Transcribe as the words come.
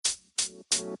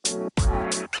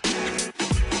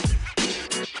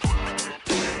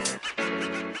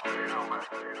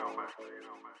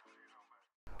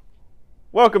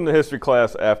Welcome to History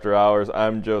Class After Hours.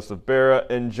 I'm Joseph Barra,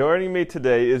 and joining me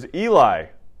today is Eli,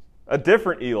 a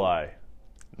different Eli.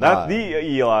 Not the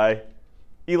Eli,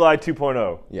 Eli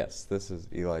 2.0. Yes, this is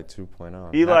Eli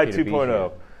 2.0. Eli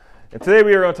 2.0. And today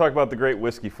we are going to talk about the Great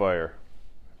Whiskey Fire.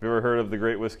 Have you ever heard of the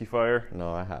Great Whiskey Fire?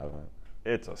 No, I haven't.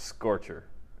 It's a scorcher.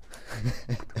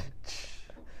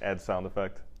 Add sound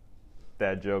effect.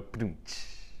 Dad joke.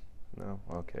 No?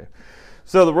 Okay.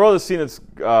 So the world has seen its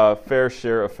fair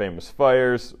share of famous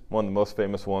fires. One of the most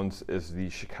famous ones is the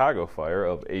Chicago Fire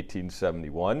of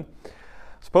 1871.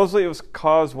 Supposedly it was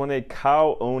caused when a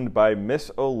cow owned by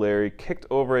Miss O'Leary kicked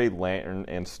over a lantern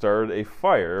and started a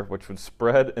fire which would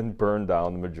spread and burn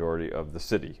down the majority of the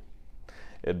city.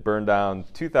 It burned down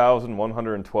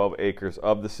 2,112 acres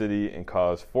of the city and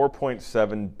caused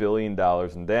 $4.7 billion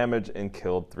in damage and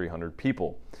killed 300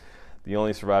 people. The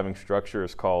only surviving structure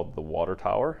is called the Water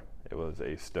Tower. It was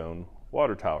a stone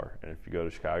water tower. And if you go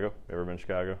to Chicago, ever been to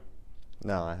Chicago?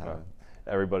 No, I haven't.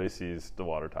 Everybody sees the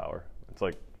water tower. It's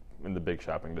like in the big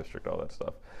shopping district, all that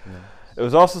stuff. Nice. It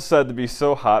was also said to be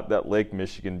so hot that Lake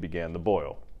Michigan began to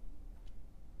boil.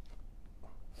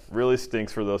 Really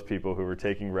stinks for those people who were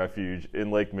taking refuge in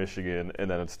Lake Michigan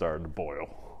and then it started to boil.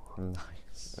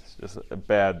 Nice. It's just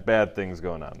bad things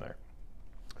going on there.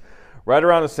 Right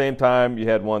around the same time, you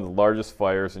had one of the largest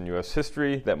fires in U.S.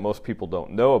 history that most people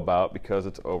don't know about because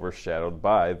it's overshadowed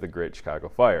by the Great Chicago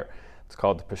Fire. It's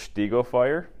called the Peshtigo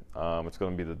Fire. It's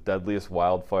going to be the deadliest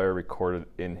wildfire recorded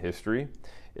in history.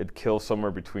 It kills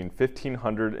somewhere between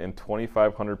 1,500 and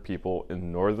 2,500 people in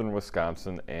northern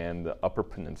Wisconsin and the Upper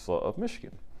Peninsula of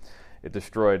Michigan. It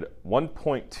destroyed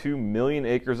 1.2 million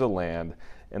acres of land,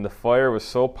 and the fire was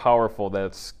so powerful that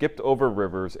it skipped over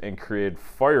rivers and created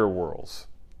fire whirls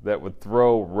that would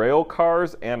throw rail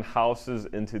cars and houses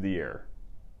into the air.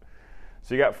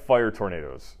 So you got fire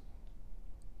tornadoes.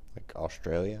 Like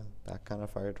Australia, that kind of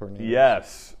fire tornado?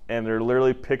 Yes, and they're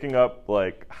literally picking up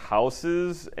like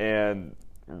houses and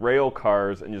rail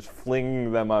cars and just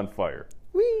flinging them on fire.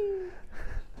 Whee!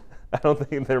 I don't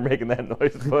think they're making that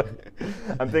noise, but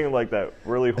I'm thinking like that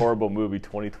really horrible movie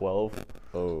 2012.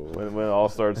 Oh. When it all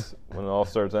starts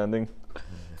ending.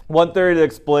 One theory to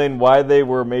explain why they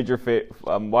were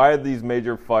why these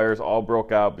major fires all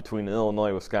broke out between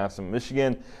Illinois, Wisconsin, and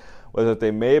Michigan was that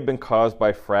they may have been caused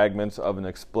by fragments of an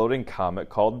exploding comet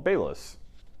called Bayless.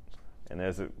 And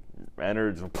as it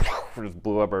entered, just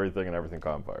blew up everything and everything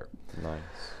caught on fire. Nice.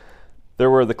 There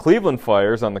were the Cleveland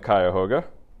fires on the Cuyahoga.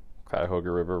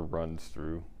 Cuyahoga River runs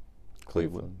through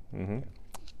Cleveland. Mm-hmm.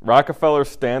 Rockefeller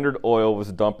Standard Oil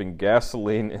was dumping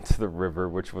gasoline into the river,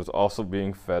 which was also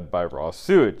being fed by raw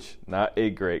sewage. Not a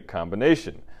great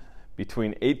combination.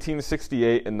 Between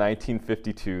 1868 and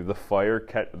 1952,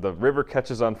 the river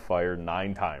catches on fire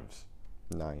 9 times.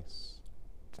 Nice.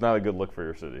 It's not a good look for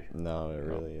your city. No, it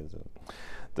really isn't.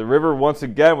 The river once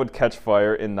again would catch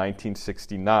fire in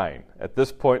 1969. At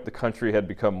this point, the country had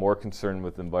become more concerned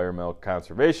with environmental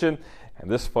conservation, and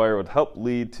this fire would help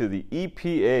lead to the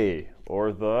EPA,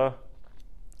 or the...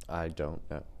 I don't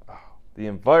know. The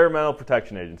Environmental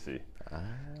Protection Agency. Ah.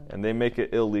 And they make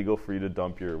it illegal for you to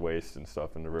dump your waste and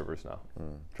stuff in the rivers now.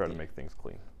 Try to make things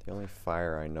clean. The only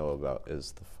fire I know about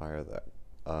is the fire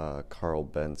that Carl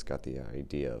Benz got the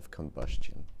idea of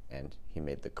combustion, and he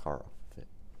made the car off of it.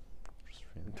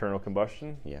 Internal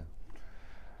combustion? Yeah.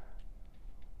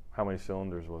 How many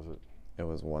cylinders was it? It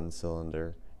was 1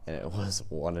 cylinder, and it was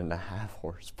 1.5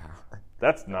 horsepower.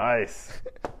 That's nice.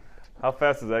 How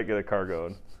fast does that get a car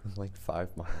going? Like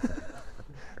 5 miles.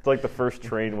 It's like the first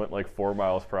train went like 4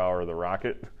 miles per hour of the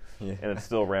rocket, Yeah. and it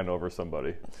still ran over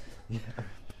somebody. Yeah.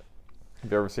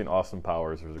 Have you ever seen Austin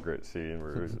Powers? There's a great scene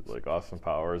where it's like Austin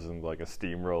Powers and like a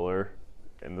steamroller,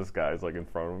 and this guy's like in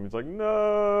front of him. He's like,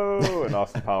 no! And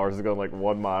Austin Powers is going like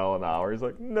 1 mile an hour. He's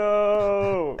like,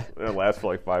 no! And it lasts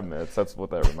for like 5 minutes. That's what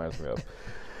that reminds me of.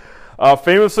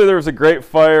 Famously, there was a great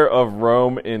fire of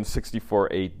Rome in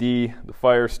 64 AD. The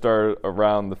fire started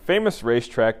around the famous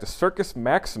racetrack, the Circus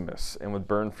Maximus, and would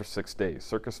burn for 6 days.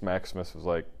 Circus Maximus was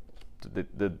like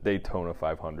the Daytona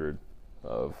 500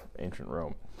 of ancient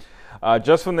Rome.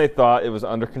 Just when they thought it was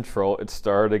under control, it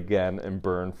started again and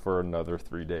burned for another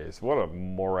 3 days. What a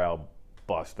morale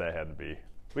bust that had to be.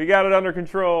 We got it under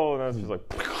control, and then it's just like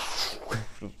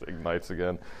just ignites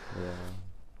again. Yeah.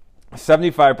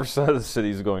 75% of the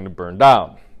city is going to burn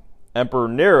down. Emperor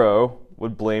Nero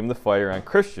would blame the fire on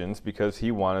Christians because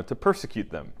he wanted to persecute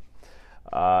them.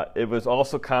 It was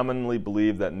also commonly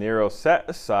believed that Nero sat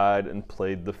aside and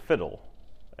played the fiddle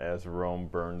as Rome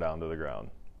burned down to the ground.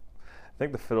 I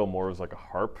think the fiddle more was like a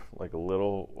harp, like a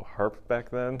little harp back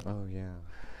then. Oh, yeah.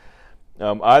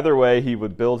 Either way, he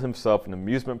would build himself an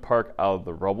amusement park out of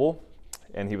the rubble,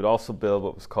 and he would also build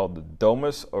what was called the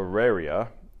Domus Aurelia,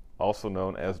 also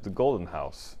known as the Golden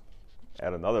House.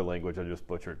 Add another language I just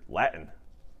butchered, Latin.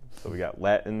 So we got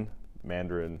Latin,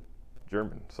 Mandarin,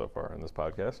 German so far in this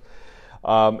podcast.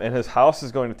 And his house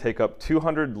is going to take up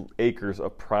 200 acres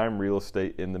of prime real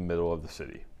estate in the middle of the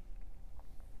city.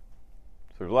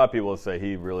 So there's a lot of people that say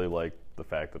he really liked the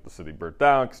fact that the city burnt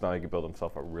down because now he could build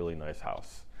himself a really nice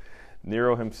house.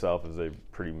 Nero himself is a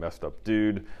pretty messed up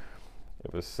dude.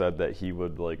 It was said that he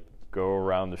would like go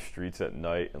around the streets at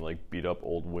night and like beat up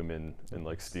old women and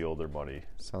like steal their money.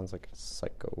 Sounds like a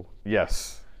psycho.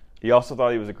 Yes. He also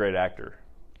thought he was a great actor.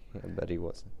 I bet he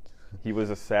wasn't. He was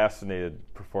assassinated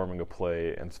performing a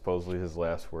play, and supposedly his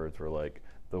last words were like,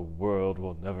 "The world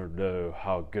will never know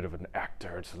how good of an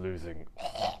actor it's losing."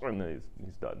 And then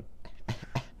he's done.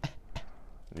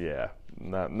 Yeah.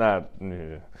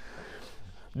 Yeah.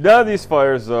 None of these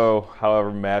fires, though, however,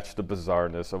 match the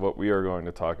bizarreness of what we are going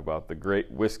to talk about, the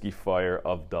Great Whiskey Fire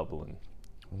of Dublin.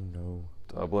 Oh, no.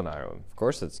 Dublin, Ireland. Of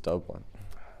course it's Dublin.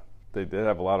 They did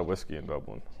have a lot of whiskey in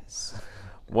Dublin. Yes.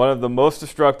 One of the most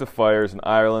destructive fires in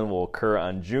Ireland will occur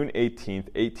on June 18th,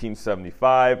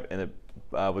 1875, and it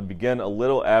would begin a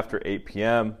little after 8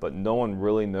 p.m., but no one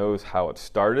really knows how it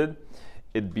started.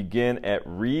 It began at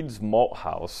Reed's Malt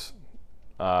House.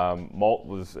 Malt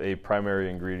was a primary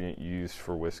ingredient used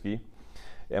for whiskey,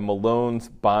 and Malone's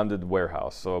Bonded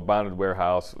Warehouse. So a bonded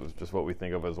warehouse was just what we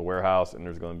think of as a warehouse, and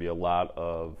there's going to be a lot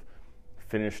of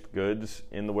finished goods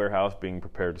in the warehouse being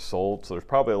prepared to sold. So there's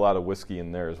probably a lot of whiskey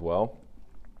in there as well.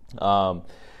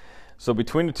 So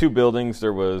between the two buildings,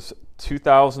 there was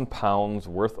 2,000 pounds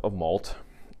worth of malt,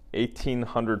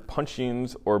 1,800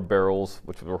 puncheons or barrels,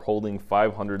 which were holding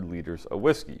 500 liters of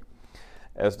whiskey.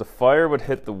 As the fire would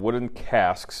hit the wooden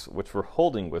casks, which were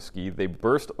holding whiskey, they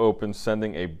burst open,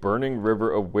 sending a burning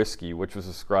river of whiskey, which was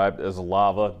described as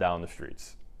lava, down the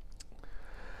streets.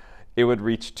 It would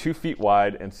reach 2 feet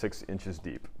wide and 6 inches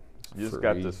deep. So you just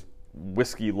got this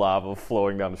whiskey lava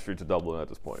flowing down the streets of Dublin at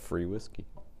this point. Free whiskey.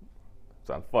 It's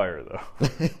on fire, though.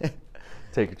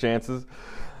 Take your chances.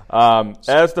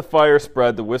 As the fire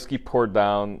spread, the whiskey poured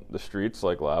down the streets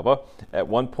like lava. At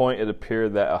one point, it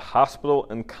appeared that a hospital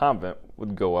and convent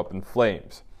would go up in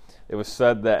flames. It was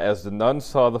said that as the nuns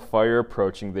saw the fire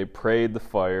approaching, they prayed the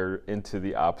fire into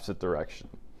the opposite direction.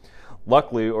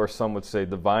 Luckily, or some would say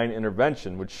divine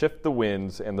intervention, would shift the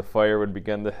winds and the fire would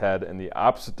begin to head in the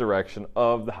opposite direction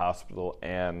of the hospital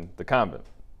and the convent.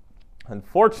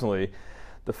 Unfortunately,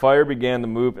 the fire began to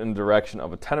move in the direction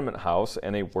of a tenement house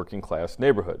and a working-class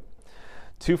neighborhood.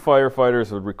 2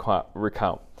 firefighters would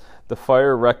recount. The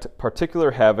fire wreaked particular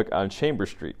havoc on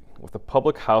Chambers Street, with the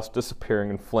public house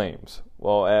disappearing in flames,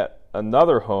 while at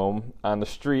another home on the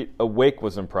street, a wake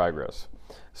was in progress.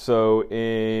 So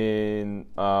in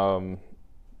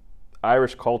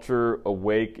Irish culture, a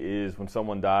wake is when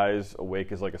someone dies, a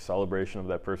wake is like a celebration of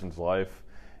that person's life.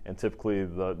 And typically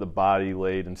the body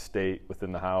laid in state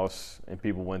within the house, and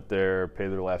people went there, paid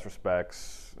their last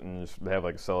respects, and just have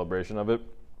like a celebration of it.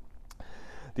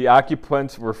 The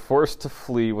occupants were forced to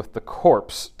flee with the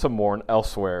corpse to mourn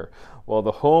elsewhere, while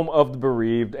the home of the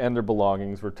bereaved and their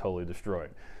belongings were totally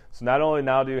destroyed. So not only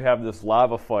now do you have this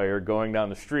lava fire going down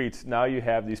the streets, now you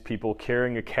have these people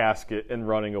carrying a casket and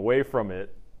running away from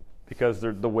it because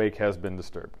the wake has been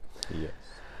disturbed. Yes.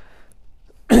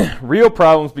 Real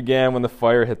problems began when the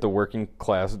fire hit the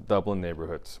working-class Dublin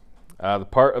neighborhoods. The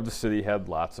part of the city had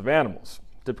lots of animals.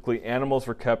 Typically, animals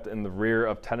were kept in the rear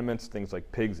of tenements, things like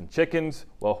pigs and chickens,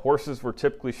 while horses were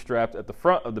typically strapped at the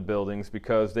front of the buildings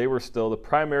because they were still the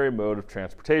primary mode of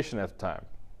transportation at the time.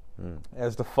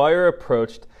 As the fire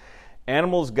approached,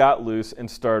 animals got loose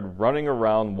and started running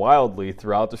around wildly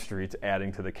throughout the streets,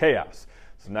 adding to the chaos.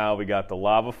 So now we got the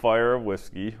lava fire of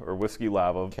whiskey, or whiskey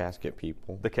lava. Casket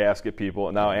people. The casket people,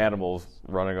 and now animals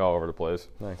running all over the place.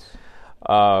 Nice.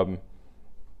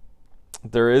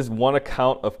 There is one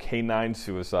account of canine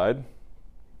suicide.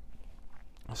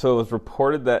 So it was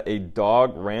reported that a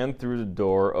dog ran through the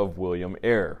door of William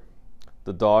Eyre.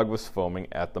 The dog was foaming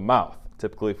at the mouth.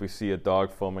 Typically, if we see a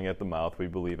dog foaming at the mouth, we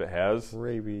believe it has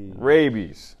Rabies.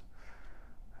 rabies.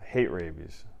 I hate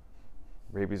rabies.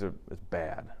 Rabies is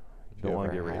bad. You don't You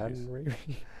want to ever get had rabies.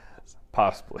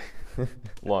 Possibly.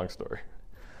 Long story.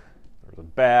 There was a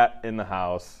bat in the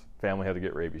house. Family had to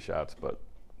get rabies shots, but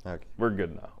Okay. we're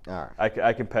good now. All right.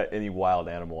 I can pet any wild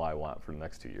animal I want for the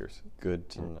next 2 years. Good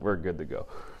to know. We're good to go.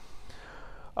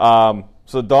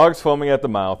 So the dog's foaming at the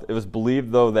mouth. It was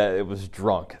believed, though, that it was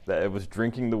drunk, that it was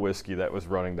drinking the whiskey that was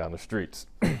running down the streets.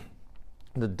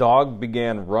 The dog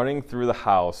began running through the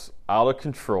house out of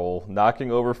control,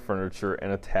 knocking over furniture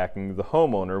and attacking the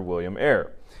homeowner, William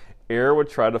Eyre. Eyre would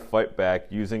try to fight back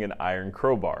using an iron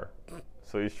crowbar.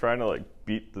 So he's trying to like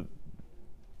beat the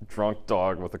drunk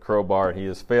dog with a crowbar, and he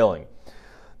is failing.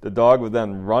 The dog would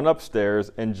then run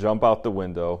upstairs and jump out the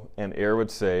window, and Eyre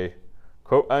would say,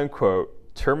 quote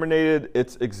unquote, terminated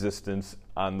its existence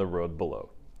on the road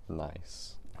below.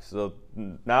 Nice. So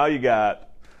now you got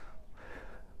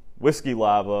whiskey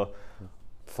lava,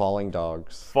 falling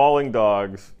dogs,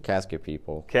 casket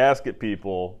people,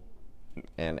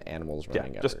 and animals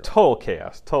running everywhere. Just total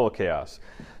chaos.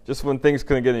 Just when things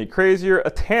couldn't get any crazier,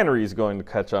 a tannery is going to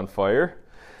catch on fire.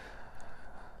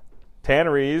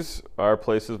 Tanneries are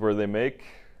places where they make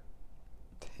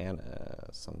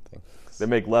something. They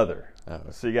make leather. Oh.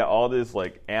 So you got all these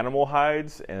like animal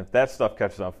hides, and if that stuff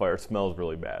catches on fire, it smells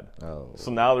really bad. Oh. So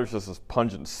now there's just this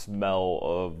pungent smell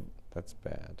of that's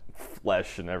bad.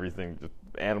 Flesh and everything. Just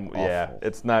animal. Awful. Yeah,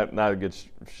 it's not a good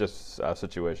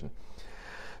situation.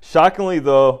 Shockingly,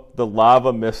 though, the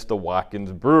lava missed the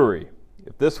Watkins Brewery.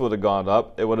 If this would have gone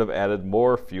up, it would have added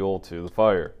more fuel to the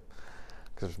fire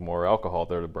because there's more alcohol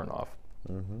there to burn off.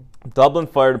 Mm-hmm. Dublin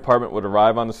Fire Department would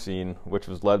arrive on the scene, which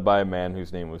was led by a man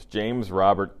whose name was James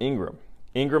Robert Ingram.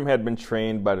 Ingram had been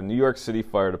trained by the New York City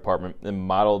Fire Department and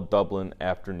modeled Dublin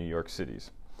after New York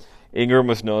City's. Ingram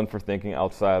was known for thinking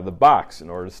outside of the box in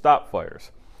order to stop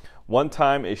fires. One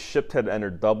time, a ship had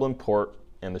entered Dublin port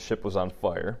and the ship was on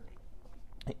fire.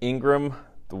 Ingram,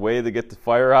 the way to get the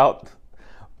fire out,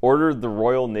 ordered the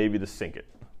Royal Navy to sink it.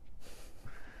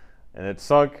 And it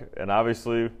sunk, and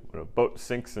obviously when a boat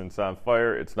sinks and it's on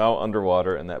fire, it's now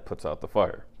underwater, and that puts out the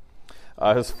fire.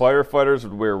 His firefighters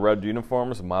would wear red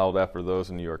uniforms modeled after those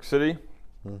in New York City.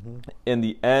 Mm-hmm. In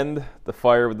the end, the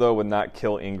fire, though, would not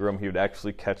kill Ingram. He would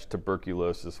actually catch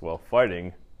tuberculosis while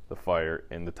fighting the fire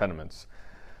in the tenements.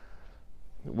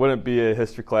 It wouldn't be a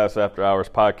History Class After Hours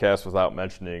podcast without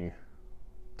mentioning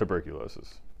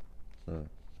tuberculosis,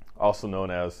 also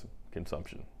known as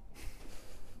consumption.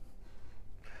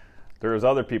 There is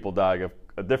other people dying of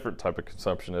a different type of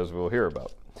consumption, as we'll hear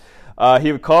about.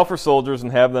 He would call for soldiers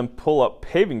and have them pull up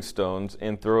paving stones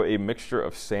and throw a mixture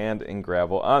of sand and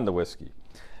gravel on the whiskey.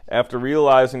 After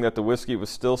realizing that the whiskey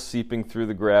was still seeping through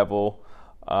the gravel,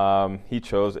 he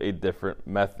chose a different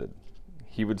method.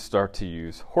 He would start to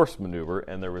use horse manure,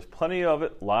 and there was plenty of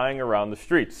it lying around the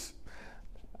streets.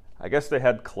 I guess they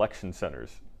had collection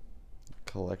centers.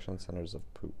 Collection centers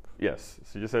of poop. Yes,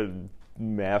 so you just had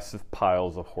massive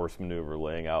piles of horse manure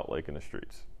laying out like in the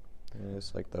streets. And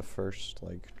it's like the first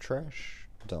like trash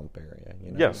dump area,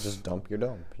 you know? Yes. Just dump your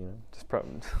dump, you know? Just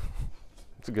probably,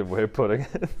 it's a good way of putting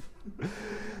it.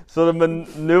 So the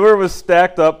manure was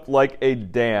stacked up like a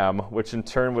dam, which in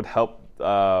turn would help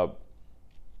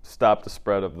stop the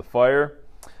spread of the fire.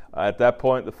 At that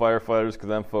point, the firefighters could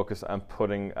then focus on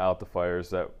putting out the fires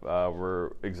that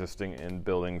were existing in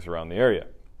buildings around the area.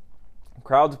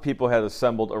 Crowds of people had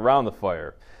assembled around the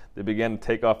fire. They began to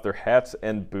take off their hats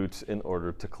and boots in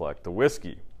order to collect the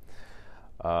whiskey.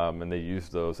 And they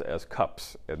used those as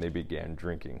cups, and they began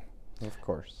drinking. Of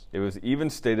course. It was even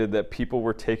stated that people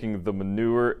were taking the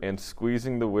manure and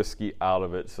squeezing the whiskey out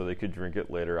of it so they could drink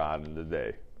it later on in the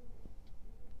day.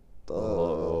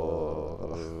 Oh.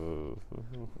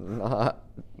 Not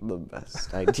the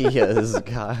best ideas,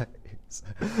 guys.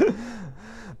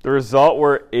 The result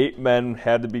were 8 men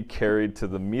had to be carried to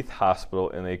the Meath Hospital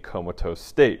in a comatose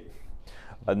state.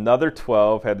 Another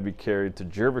 12 had to be carried to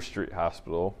Jervis Street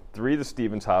Hospital, 3 to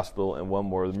Stevens Hospital, and 1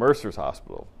 more to Mercer's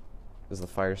Hospital. Is the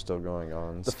fire still going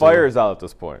on? The fire is out at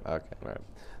this point. Okay. Right.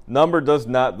 Number does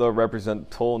not, though, represent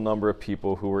the total number of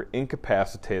people who were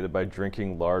incapacitated by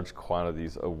drinking large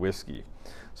quantities of whiskey.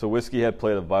 So whiskey had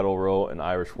played a vital role in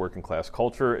Irish working class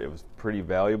culture. It was pretty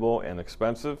valuable and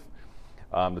expensive.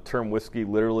 The term whiskey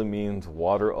literally means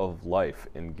water of life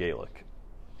in Gaelic.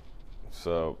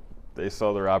 So they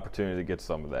saw their opportunity to get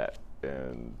some of that,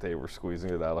 and they were squeezing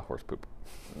it out of horse poop.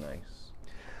 Nice.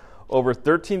 Over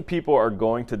 13 people are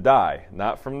going to die,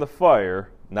 not from the fire,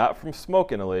 not from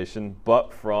smoke inhalation,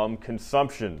 but from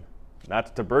consumption.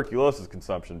 Not tuberculosis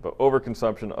consumption, but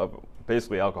overconsumption of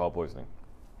basically alcohol poisoning.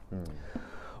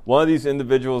 One of these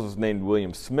individuals was named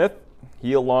William Smith.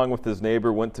 He, along with his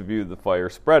neighbor, went to view the fire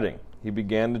spreading. He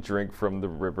began to drink from the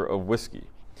river of whiskey.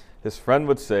 His friend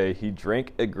would say he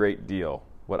drank a great deal.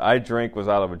 What I drank was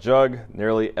out of a jug.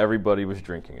 Nearly everybody was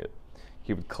drinking it.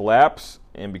 He would collapse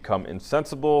and become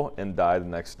insensible and die the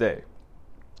next day.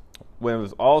 When it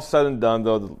was all said and done,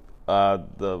 though,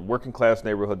 the working class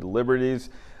neighborhood, the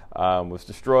Liberties, was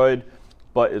destroyed,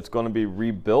 but it's going to be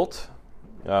rebuilt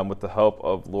with the help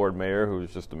of Lord Mayor, who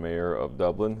was just the mayor of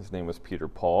Dublin. His name was Peter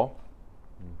Paul.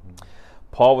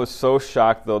 Paul was so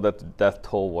shocked, though, that the death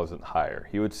toll wasn't higher.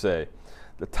 He would say,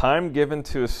 "The time given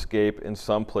to escape in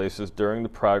some places during the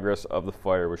progress of the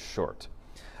fire was short.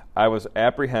 I was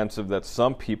apprehensive that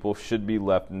some people should be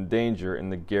left in danger in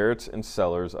the garrets and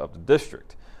cellars of the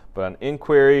district. But on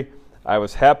inquiry, I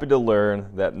was happy to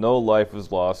learn that no life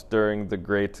was lost during the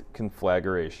great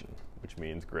conflagration," which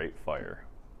means great fire.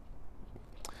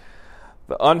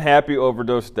 "The unhappy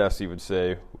overdose deaths," he would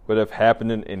say, "would have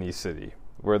happened in any city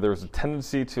where there was a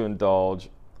tendency to indulge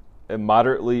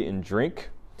immoderately in drink.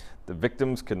 The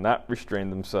victims could not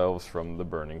restrain themselves from the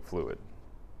burning fluid."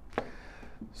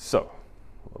 So,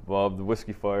 above the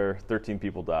whiskey fire, 13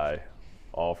 people die,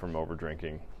 all from over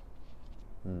drinking.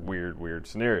 Weird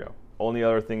scenario. Only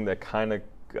other thing that kind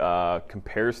of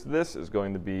compares to this is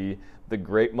going to be the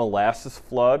Great Molasses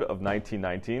Flood of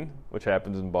 1919, which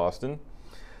happens in Boston.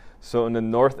 So in the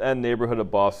North End neighborhood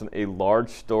of Boston, a large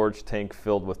storage tank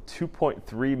filled with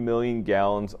 2.3 million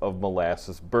gallons of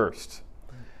molasses burst.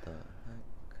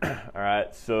 All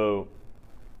right, so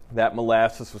that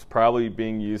molasses was probably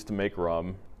being used to make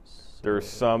rum. There are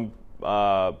some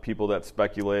people that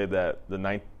speculate that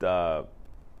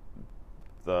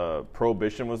the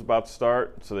Prohibition was about to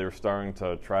start, so they were starting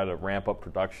to try to ramp up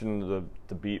production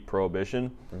to beat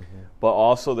Prohibition. But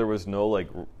also there was no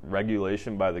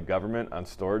regulation by the government on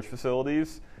storage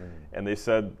facilities, and they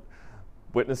said,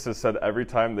 witnesses said every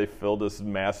time they filled this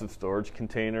massive storage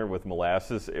container with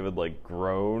molasses, it would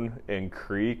groan and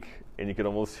creak, and you could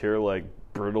almost hear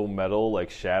brittle metal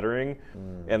shattering,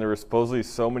 and there were supposedly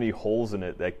so many holes in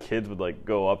it that kids would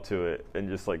go up to it and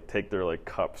just take their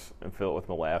cups and fill it with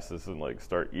molasses and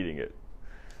start eating it,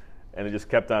 and it just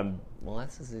kept on.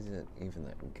 Molasses isn't even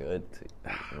that good,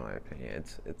 in my opinion.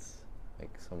 It's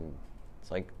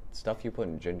like stuff you put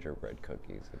in gingerbread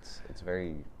cookies. It's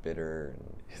very bitter.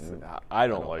 And I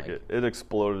don't like it. It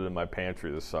exploded in my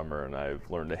pantry this summer, and I've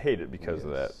learned to hate it because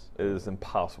of that. It is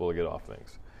impossible to get off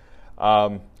things.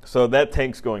 So that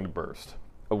tank's going to burst.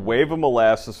 A wave of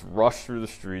molasses rushed through the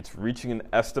streets, reaching an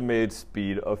estimated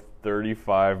speed of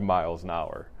 35 miles an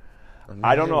hour.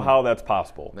 I don't know how that's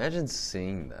possible. Imagine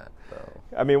seeing that, though.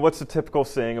 I mean, what's the typical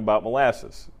saying about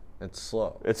molasses? It's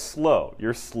slow. It's slow.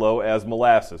 You're slow as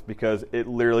molasses because it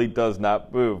literally does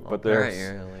not move. But there's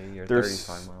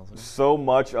 35 miles an hour. So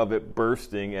much of it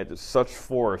bursting at such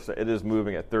force that it is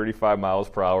moving at 35 miles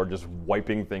per hour, just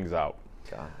wiping things out.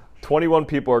 God. 21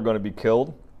 people are going to be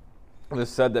killed. It is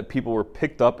said that people were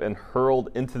picked up and hurled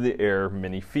into the air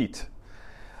many feet.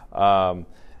 One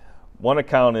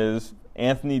account is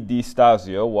Anthony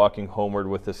D'Stasio, walking homeward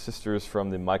with his sisters from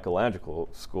the Michelangelo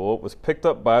School, was picked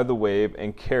up by the wave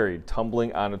and carried,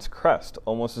 tumbling on its crest,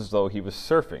 almost as though he was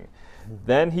surfing.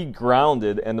 Then he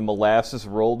grounded, and the molasses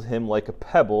rolled him like a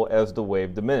pebble as the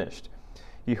wave diminished.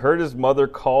 He heard his mother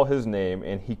call his name,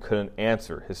 and he couldn't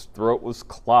answer. His throat was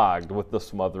clogged with the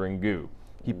smothering goo.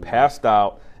 He passed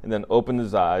out and then opened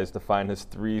his eyes to find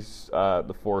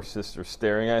the four sisters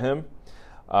staring at him,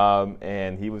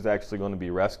 and he was actually going to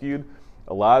be rescued.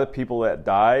 A lot of people that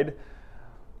died,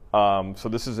 so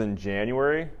this is in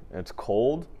January, and it's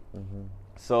cold.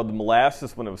 So the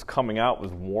molasses, when it was coming out,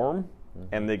 was warm,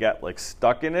 and they got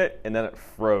stuck in it, and then it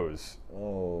froze.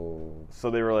 Oh.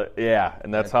 So they were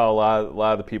and that's how a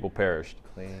lot of the people perished.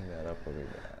 Cleaning that up would be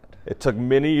bad. It took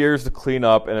many years to clean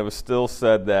up, and it was still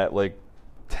said that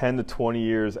 10 to 20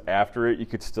 years after it, you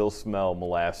could still smell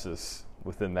molasses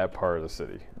within that part of the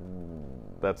city.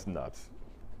 That's nuts.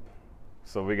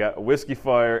 So we got a whiskey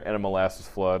fire and a molasses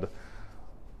flood.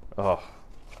 Oh,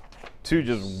 two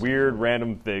just weird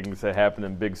random things that happen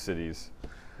in big cities.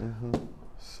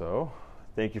 So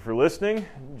thank you for listening.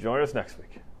 Join us next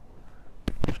week.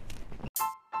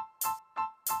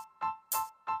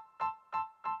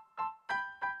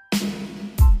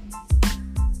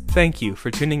 Thank you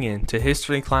for tuning in to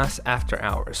History Class After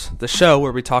Hours, the show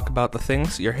where we talk about the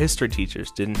things your history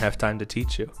teachers didn't have time to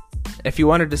teach you. If you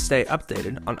wanted to stay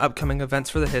updated on upcoming events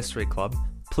for the History Club,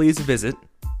 please visit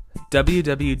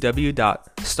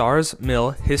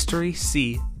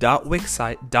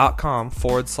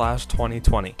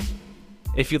www.starsmillhistoryc.wixsite.com/2020.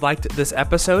 If you liked this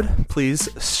episode, please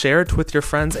share it with your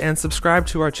friends and subscribe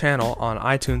to our channel on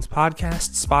iTunes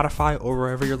Podcasts, Spotify, or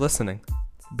wherever you're listening.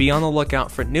 Be on the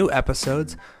lookout for new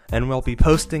episodes, and we'll be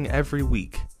posting every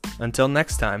week. Until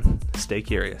next time, stay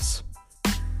curious.